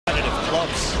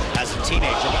clubs as a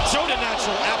teenager, but showed a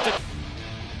natural aptitude.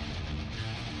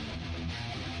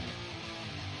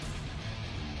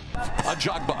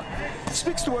 Ajagba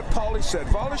speaks to what Paulie said.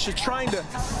 Polish is trying to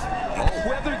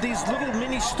weather these little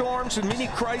mini storms and mini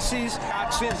crises.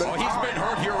 But he's been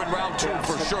hurt here in round 2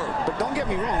 for sure. But don't get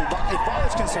me wrong, if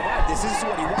Polish can survive this is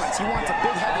what he wants. He wants a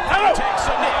big heavy. Takes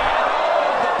a knee.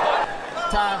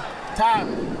 Time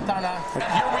now.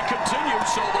 And here we continue,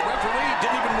 so the referee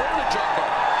didn't even warn Ajagba.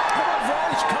 How about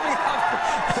Polish coming out?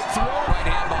 Throw Right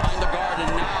hand behind the guard,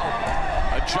 and now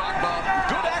Ajagba.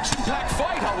 Good action-packed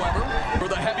fight, however,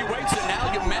 for the heavyweights. And now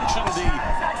you mentioned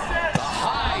the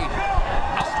high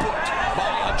output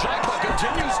by Ajagba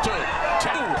continues to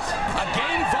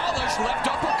again. Polish left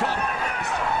uppercut,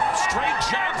 straight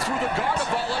jab through the guard of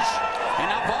Polish, and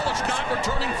now Polish not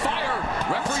returning fire.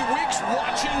 Referee Weeks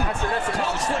watching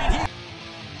closely.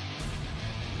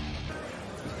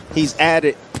 He's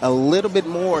added a little bit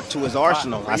more to his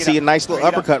arsenal. I see a nice little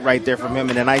uppercut right there from him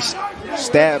and a nice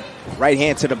stab right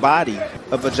hand to the body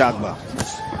of Ajagba.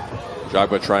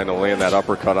 Ajagba trying to land that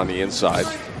uppercut on the inside.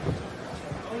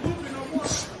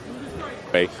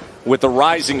 With the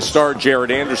rising star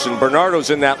Jared Anderson, Bernardo's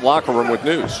in that locker room with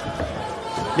news.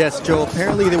 Yes, Joe,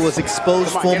 apparently there was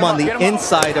exposed foam on the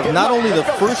inside of not only the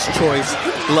first choice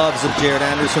gloves of Jared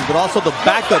Anderson, but also the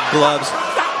backup gloves.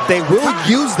 They will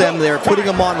use them. They're putting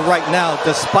them on right now,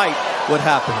 despite what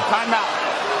happened. Time out.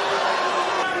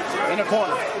 In the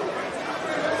corner.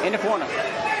 In the corner.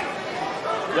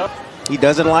 Yep. He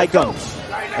doesn't like him,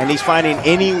 and he's finding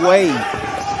any way.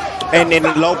 And then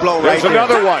low blow right there. There's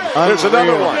another one. There's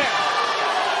another one.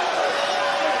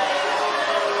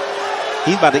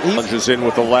 He's about to lunges in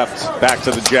with the left, back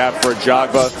to the jab for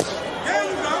Ajagba.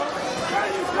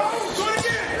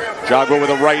 Ajagba with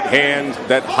a right hand,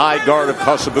 that high guard of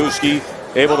Kosabuski,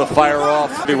 able to fire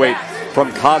off. Heavyweight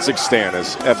from Kazakhstan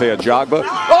is Efe Ajagba.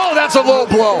 Oh, that's a low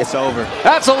blow. It's over.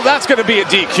 That's going to be a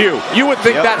DQ. You would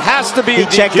think that has to be a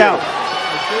DQ. He checked out.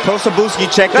 Kosabuski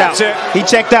checked out. That's it. He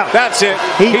checked out. That's it.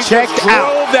 He checked just out.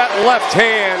 Drove that left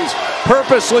hand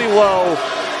purposely low.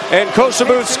 And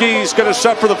Kosabuski's going to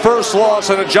suffer the first loss,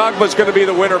 and Ajagba's going to be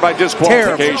the winner by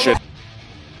disqualification.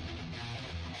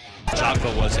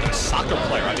 Ajagba was a soccer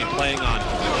player. I mean, playing on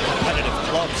competitive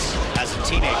clubs as a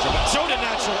teenager, but showed a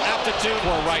natural aptitude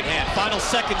for a right hand. Final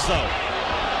seconds, though,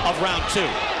 of round 2.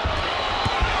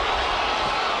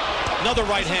 Another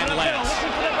right hand lands.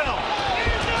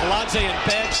 Kaladze and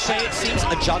Badge say it seems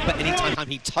Ajagba, anytime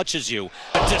he touches you,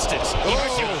 a distance.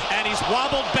 And he's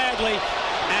wobbled badly.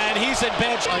 And he's in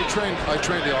bench. I trained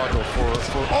the auto for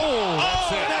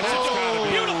that's a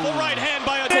beautiful right hand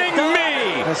by Ajagba.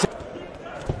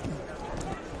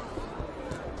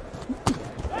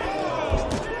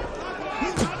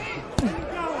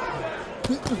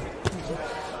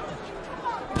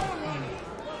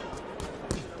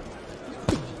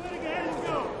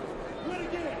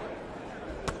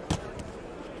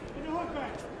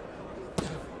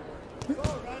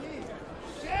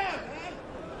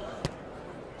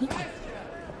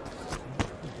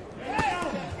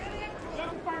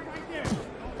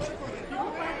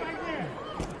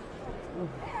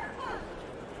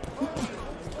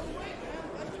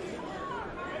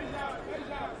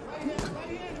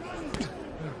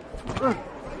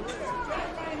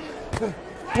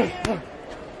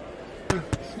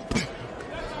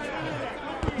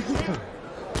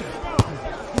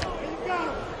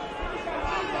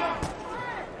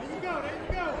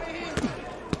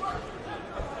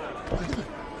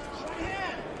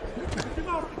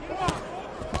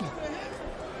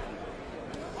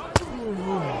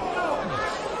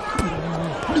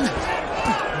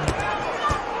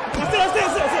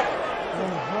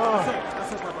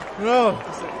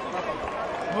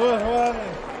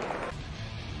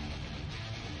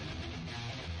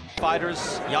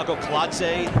 Fighters, Yago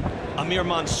Kaladze, Amir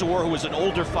Mansour, who is an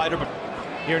older fighter, but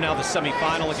here now the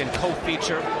semifinal, again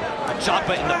co-feature.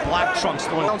 Ajagba in the black trunks.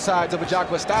 The downsides of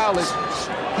Ajagba's style is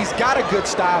he's got a good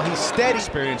style, he's steady.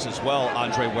 Experience as well,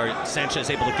 Andre, where Sanchez is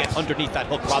able to get underneath that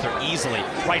hook rather easily.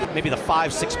 Right, maybe the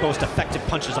 5-6 most effective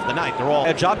punches of the night. They're all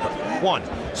Ajagba won.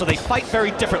 So they fight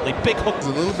very differently. Big hook. It's a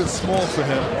little bit small for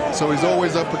him, so he's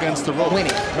always up against the rope.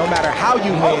 Winning, no matter how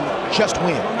you win, just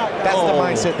win. That's the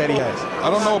mindset that he has. I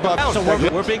don't know about. So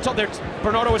we're being told there's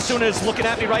Bernardo Asuna is looking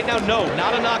at me right now. No,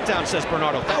 not a knockdown, says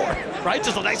Bernardo. Right,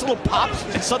 just a nice little pop,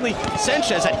 and suddenly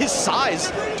Sanchez at his size.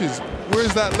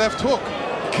 Where's that left hook?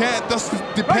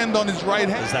 Doesn't depend on his right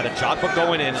hand. Is that Ajagba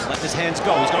going in and letting his hands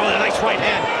go? He's going with a nice right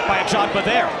hand by Ajagba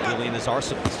there. Really in his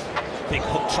arsenal. Big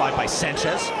hook tried by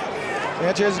Sanchez.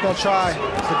 Sanchez is going to try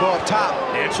to go up top.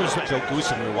 Answers Joe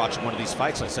Goose, when we were watching one of these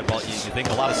fights, I said, well, you think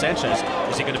a lot of Sanchez,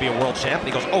 is he going to be a world champ?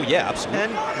 And he goes, oh yeah, absolutely.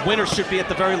 And winner should be at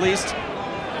the very least.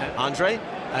 Andre,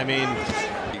 I mean,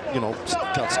 you know,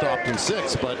 got stopped in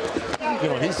 6, but, you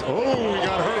know, he got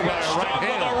hurt by a right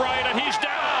hand. On the right, and he's down.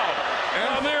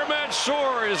 And Amir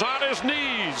Mansour is on his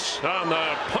knees on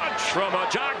the punch from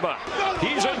Ajagba.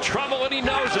 He's in trouble, and he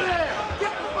knows it.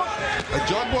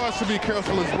 Ajagba has to be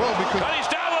careful as well because... And he's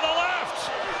down with the left.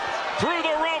 Through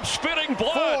the rope, spitting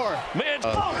blood.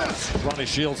 Ronnie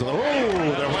Shields. Oh,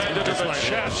 there landed in the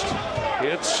chest.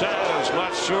 It says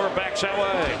Mansour backs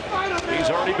away. He's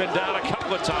already been down a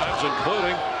couple of times,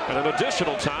 including at an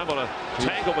additional time on a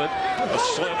tanglement, a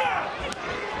slip.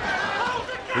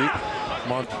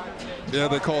 Yeah,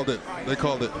 they called it. They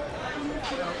called it.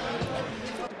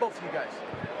 Both of you guys.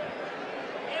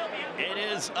 It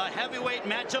is a heavyweight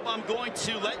matchup, I'm going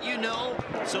to let you know.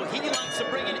 So he likes to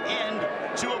bring an end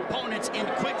to opponents in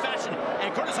quick fashion.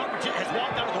 And Curtis Harper has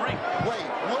walked out of the ring. Wait,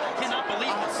 what? I cannot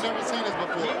believe this. I've never seen this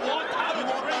before. He walked out of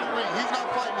the ring. He's not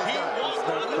fighting this guy. He walked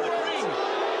out of the ring.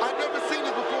 I've never seen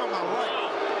this before in my life.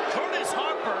 Curtis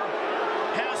Harper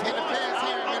has And the fans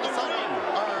here in Minnesota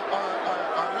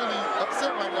are really upset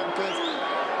right now because...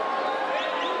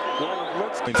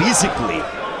 Physically,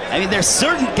 I mean, there's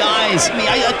certain guys, I mean,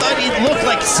 I thought he looked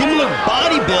like similar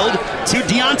body build to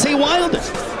Deontay Wilder.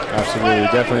 Absolutely,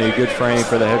 definitely a good frame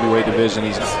for the heavyweight division.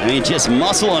 I mean, just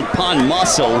muscle upon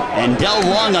muscle, and Del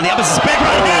Long on the opposite big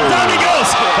right, and down he goes,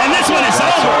 and this one is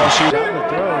over. The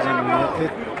throws, I mean,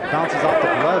 it bounces off the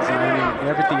gloves, and I mean,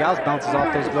 everything else bounces off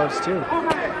those gloves too.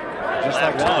 Just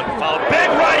like that. Followed big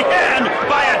right hand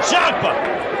by Ajagba.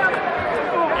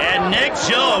 And Nick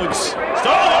Jones. Oh,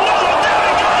 no,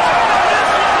 there he